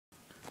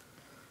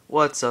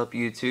What's up,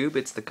 YouTube?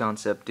 It's the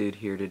Concept Dude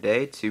here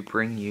today to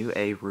bring you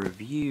a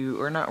review,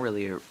 or not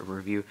really a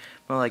review,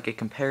 but like a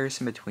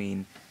comparison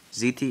between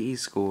ZTE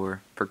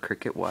Score for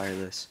Cricket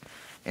Wireless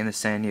and the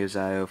Sanyo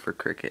ZIO for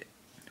Cricket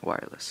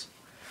Wireless.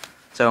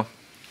 So,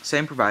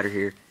 same provider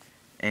here,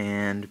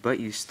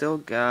 but you still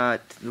got,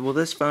 well,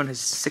 this phone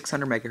has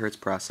 600 megahertz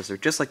processor,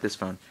 just like this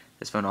phone.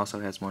 This phone also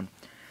has one,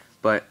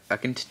 but I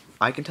can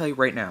tell you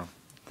right now,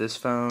 this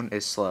phone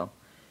is slow.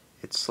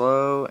 It's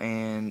slow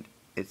and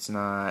it's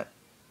not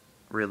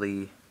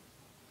really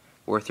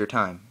worth your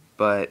time,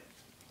 but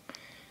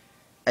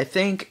I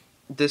think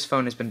this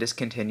phone has been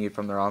discontinued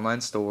from their online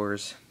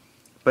stores,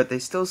 but they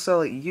still sell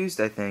it used,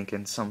 I think,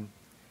 in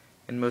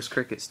most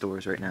Cricket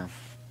stores right now.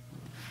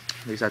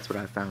 At least that's what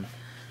I found.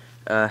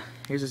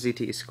 Here's a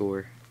ZTE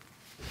Score,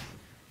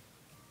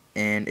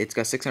 and it's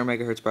got 600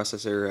 megahertz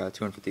processor,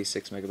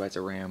 256 megabytes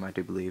of RAM, I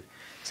do believe,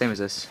 same as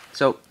this.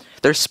 So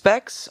their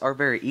specs are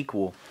very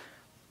equal,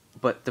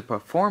 but the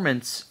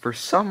performance, for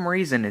some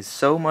reason, is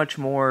so much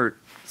more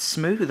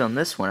smooth on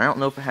this one. I don't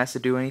know if it has to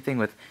do anything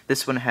with,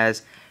 this one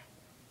has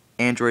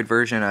Android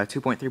version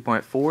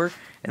 2.3.4,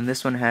 and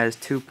this one has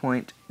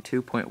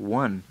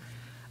 2.2.1.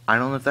 I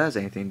don't know if that has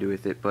anything to do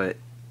with it, but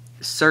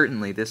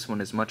certainly this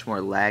one is much more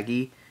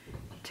laggy.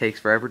 It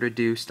takes forever to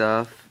do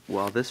stuff,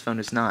 while this phone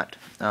is not.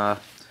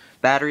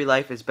 Battery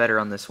life is better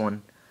on this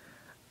one.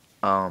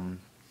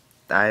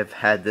 I've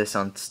had this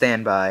on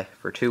standby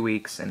for 2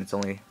 weeks, and it's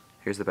only,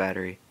 here's the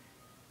battery,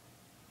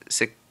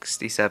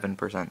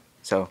 67%.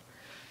 So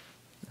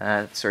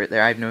that's right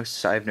there. I have no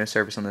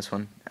service on this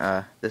one.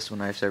 This one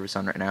I have service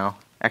on right now.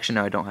 Actually,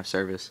 no, I don't have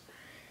service.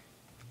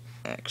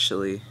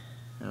 Actually,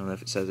 I don't know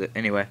if it says it.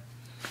 Anyway,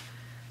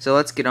 so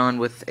let's get on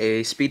with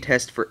a speed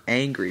test for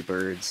Angry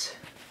Birds.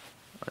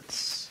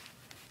 Let's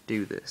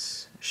do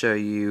this. Show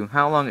you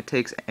how long it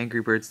takes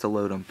Angry Birds to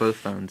load on both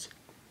phones.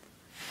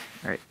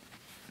 Alright,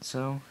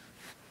 so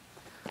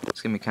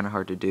it's gonna be kind of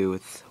hard to do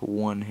with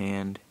one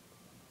hand.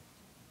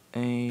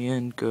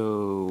 And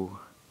go.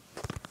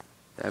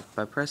 I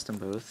pressed them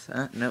both.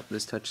 Nope,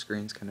 this touch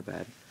screen's kind of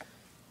bad.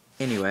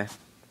 Anyway,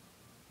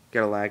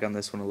 got a lag on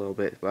this one a little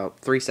bit, about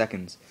 3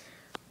 seconds.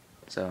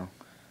 So,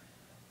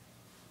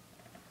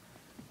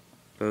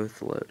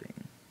 both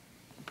loading.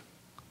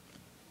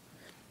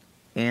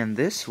 And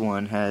this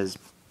one has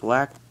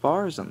black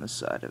bars on the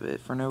side of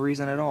it for no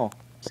reason at all.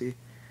 See?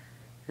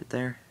 Right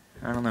there?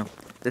 I don't know.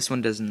 This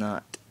one does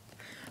not.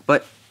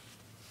 But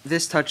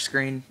this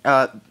touchscreen,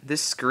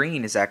 this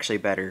screen is actually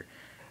better.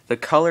 The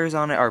colors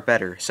on it are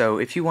better. So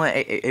if you want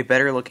a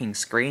better looking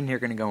screen, you're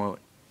gonna go,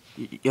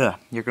 you're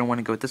gonna want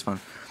to go with this phone.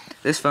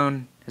 This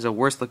phone has a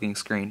worse looking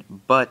screen,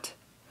 but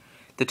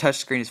the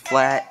touchscreen is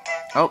flat.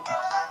 Oh,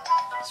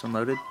 this one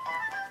loaded.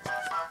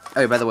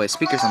 Oh, by the way,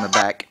 speakers on the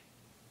back.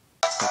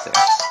 Right there.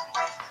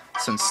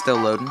 This one's still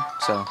loading.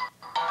 So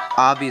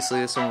obviously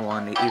this one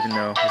won, even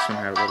though this one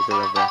had a little bit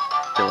of a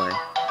delay.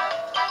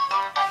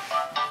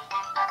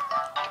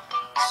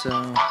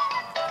 So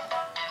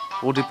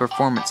we'll do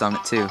performance on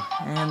it too.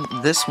 And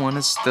this one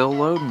is still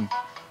loading.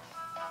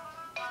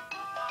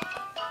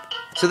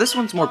 So this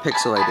one's more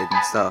pixelated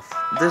and stuff.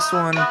 This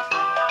one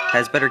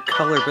has better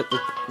color, but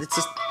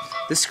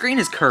the screen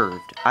is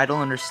curved. I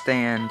don't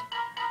understand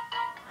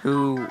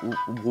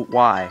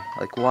why.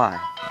 Like, why?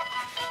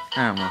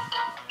 I don't know.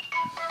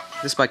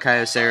 This is by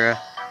Kyocera.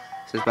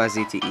 This is by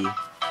ZTE.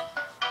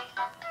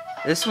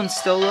 This one's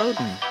still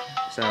loading.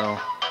 So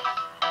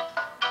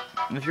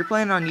if you're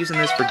planning on using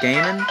this for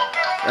gaming,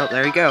 oh,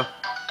 there you go.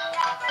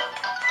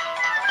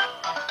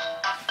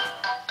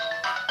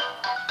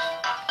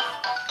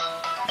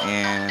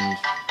 And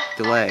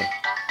delay.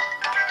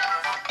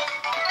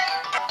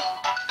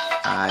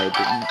 I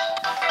didn't.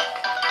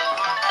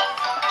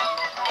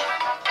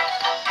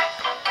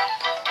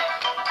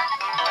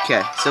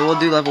 Okay, so we'll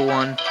do level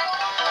 1.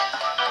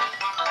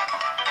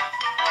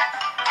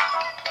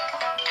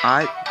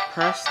 I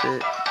pressed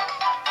it.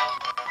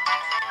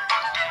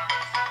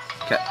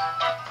 Okay.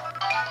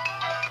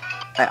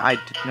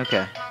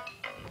 Okay.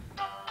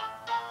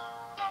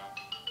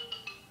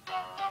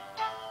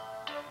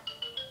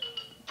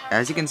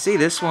 As you can see,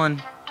 this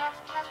one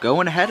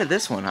going ahead of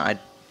this one. That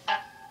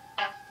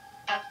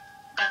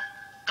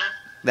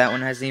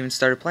one hasn't even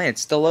started playing.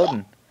 It's still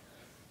loading.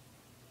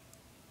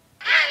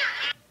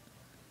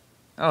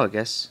 Oh, I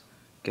guess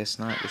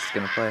not. It's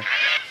gonna play.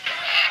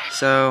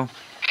 So,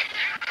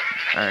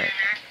 all right.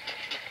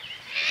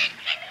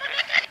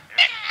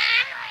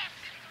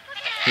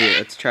 Here,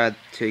 let's try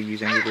to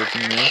use Angry Birds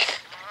in this.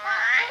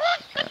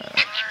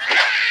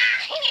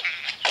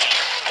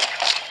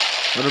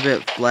 A little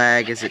bit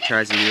lag as it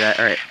tries to do that.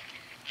 Alright.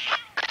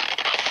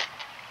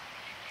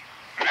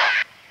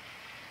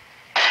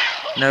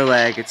 No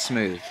lag, it's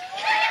smooth.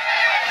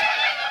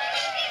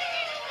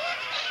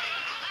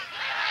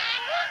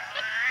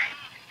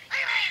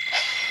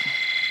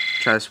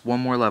 Try this one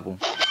more level.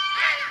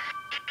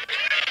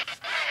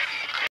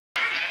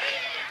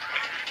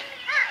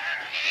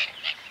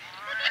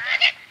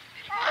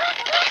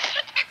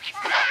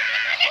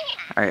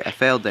 Alright, I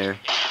failed there.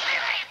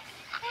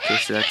 Okay,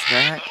 so that's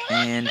that,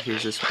 and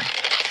here's this one.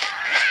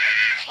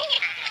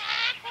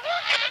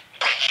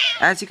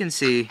 as you can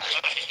see,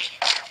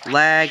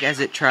 lag as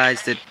it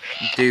tries to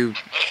do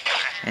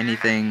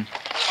anything.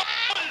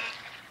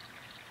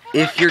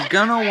 If you're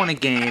gonna want a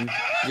game,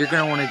 you're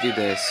gonna want to do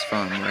this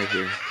phone right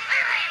here.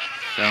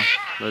 So,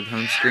 load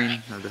home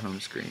screen, load the home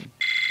screen.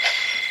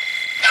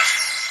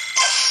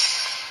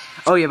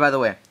 Oh yeah, by the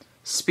way,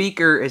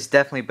 speaker is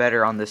definitely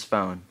better on this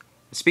phone.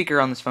 The speaker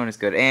on this phone is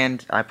good,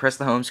 and I press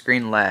the home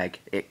screen, lag.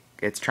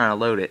 It's trying to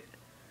load it.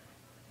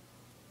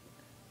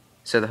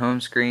 So the home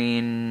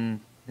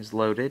screen is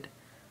loaded.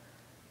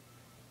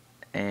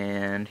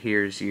 And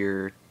here's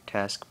your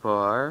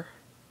taskbar.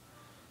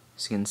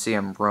 As you can see,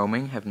 I'm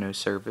roaming, have no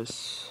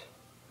service.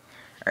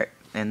 Alright,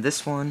 and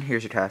this one,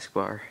 here's your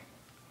taskbar.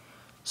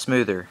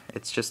 Smoother.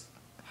 It's just,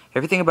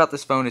 everything about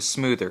this phone is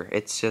smoother.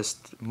 It's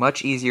just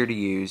much easier to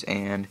use.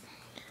 And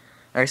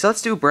alright, so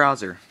let's do a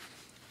browser.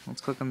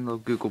 Let's click on the little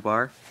Google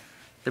bar.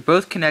 They're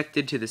both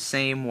connected to the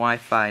same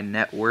Wi-Fi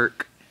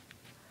network.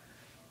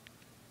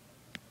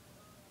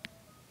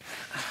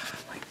 Oh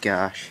my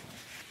gosh.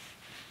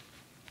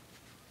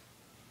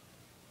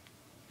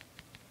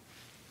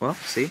 Well,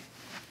 see?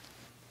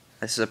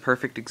 This is a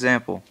perfect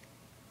example.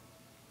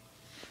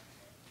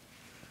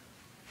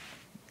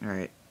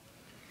 Alright.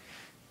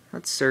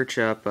 Let's search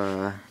up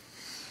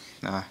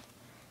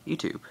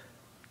YouTube.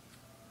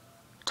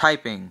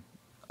 Typing.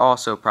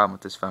 Also a problem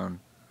with this phone.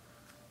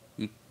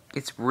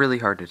 It's really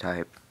hard to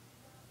type.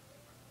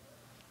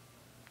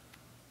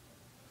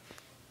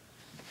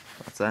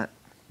 What's that?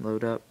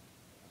 Load up.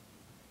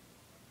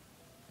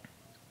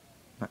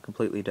 Not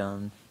completely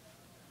done.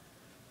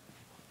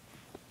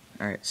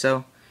 Alright,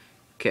 so,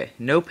 okay,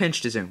 no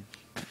pinch to zoom.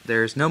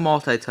 There's no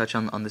multi-touch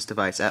on this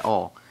device at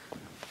all.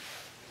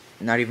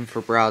 Not even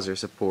for browser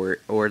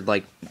support or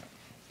like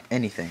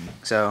anything.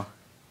 So,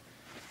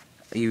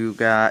 you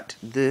got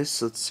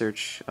this. Let's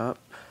search up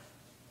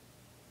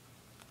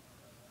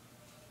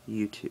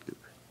YouTube.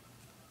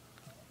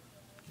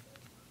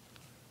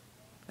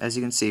 As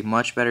you can see,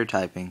 much better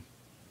typing.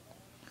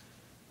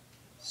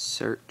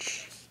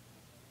 Search.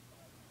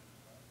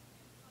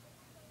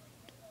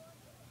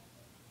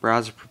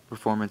 Browser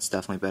performance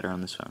definitely better on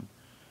this phone.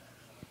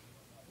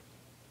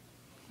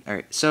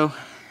 Alright, so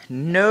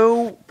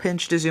no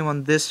pinch to zoom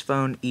on this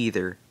phone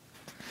either.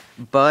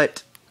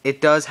 But it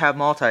does have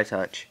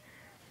multi-touch.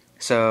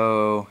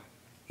 So,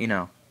 you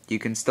know, you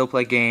can still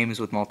play games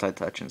with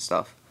multi-touch and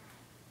stuff.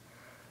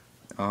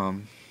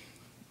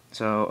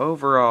 So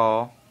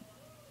overall,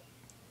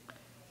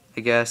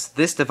 I guess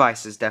this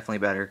device is definitely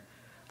better.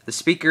 The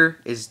speaker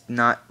is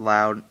not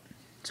loud,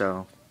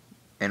 so,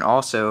 and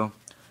also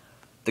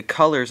the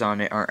colors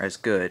on it aren't as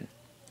good.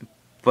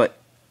 But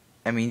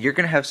I mean, you're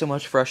gonna have so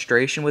much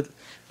frustration with,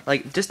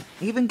 like, just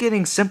even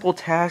getting simple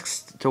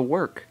tasks to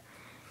work.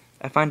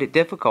 I find it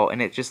difficult, and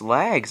it just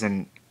lags,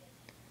 and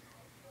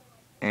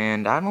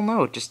I don't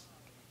know, it's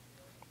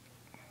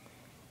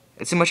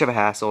too much of a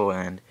hassle,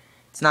 and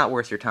it's not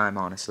worth your time,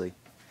 honestly.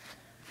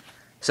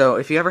 So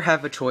if you ever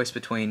have a choice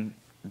between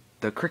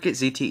the Cricket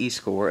ZTE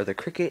Score or the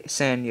Cricket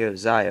Sanyo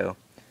ZIO,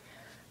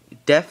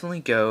 definitely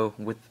go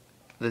with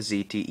the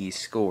ZTE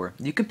Score.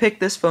 You can pick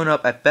this phone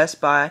up at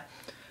Best Buy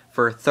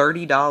for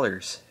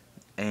 $30,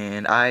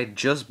 and I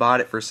just bought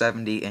it for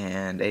 $70,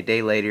 and a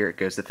day later it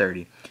goes to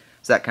 $30.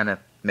 So that kind of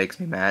makes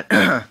me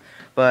mad.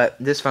 But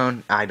this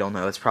phone, I don't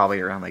know, it's probably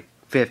around like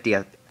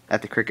 $50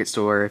 at the Cricket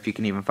store, if you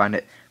can even find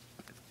it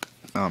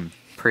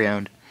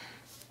pre-owned.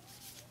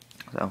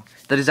 So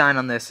the design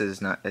on this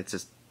is not, it's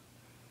just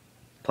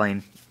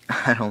plain.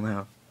 I don't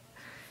know.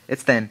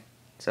 It's thin,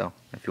 so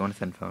if you want a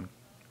thin phone.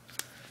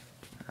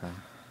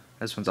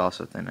 This one's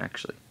also thin,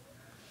 actually.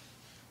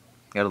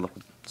 Got a little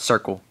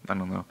circle, I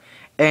don't know.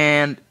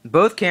 And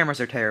both cameras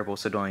are terrible,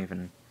 so don't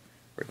even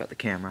worry about the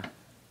camera.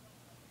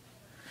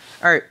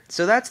 Alright,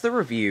 so that's the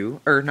review,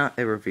 or not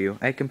a review,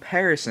 a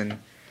comparison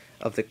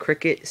of the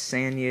Cricket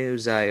Sanyo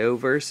ZIO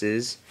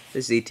versus the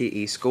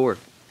ZTE Score.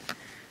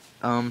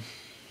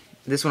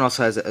 This one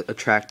also has a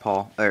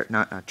trackball, or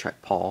not a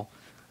trackball,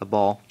 a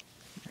ball.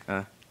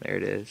 There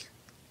it is.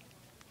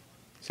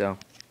 So,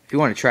 if you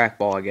want a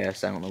trackball, I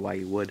guess, I don't know why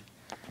you would.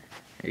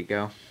 There you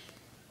go.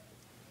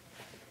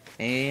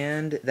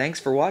 And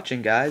thanks for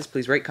watching, guys.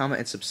 Please rate, comment,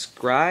 and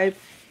subscribe.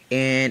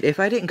 And if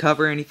I didn't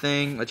cover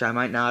anything, which I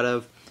might not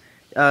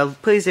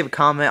have, please leave a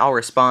comment. I'll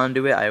respond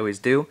to it. I always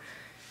do.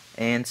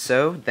 And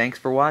so, thanks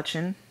for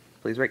watching.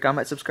 Please rate,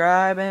 comment,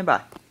 subscribe, and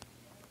bye.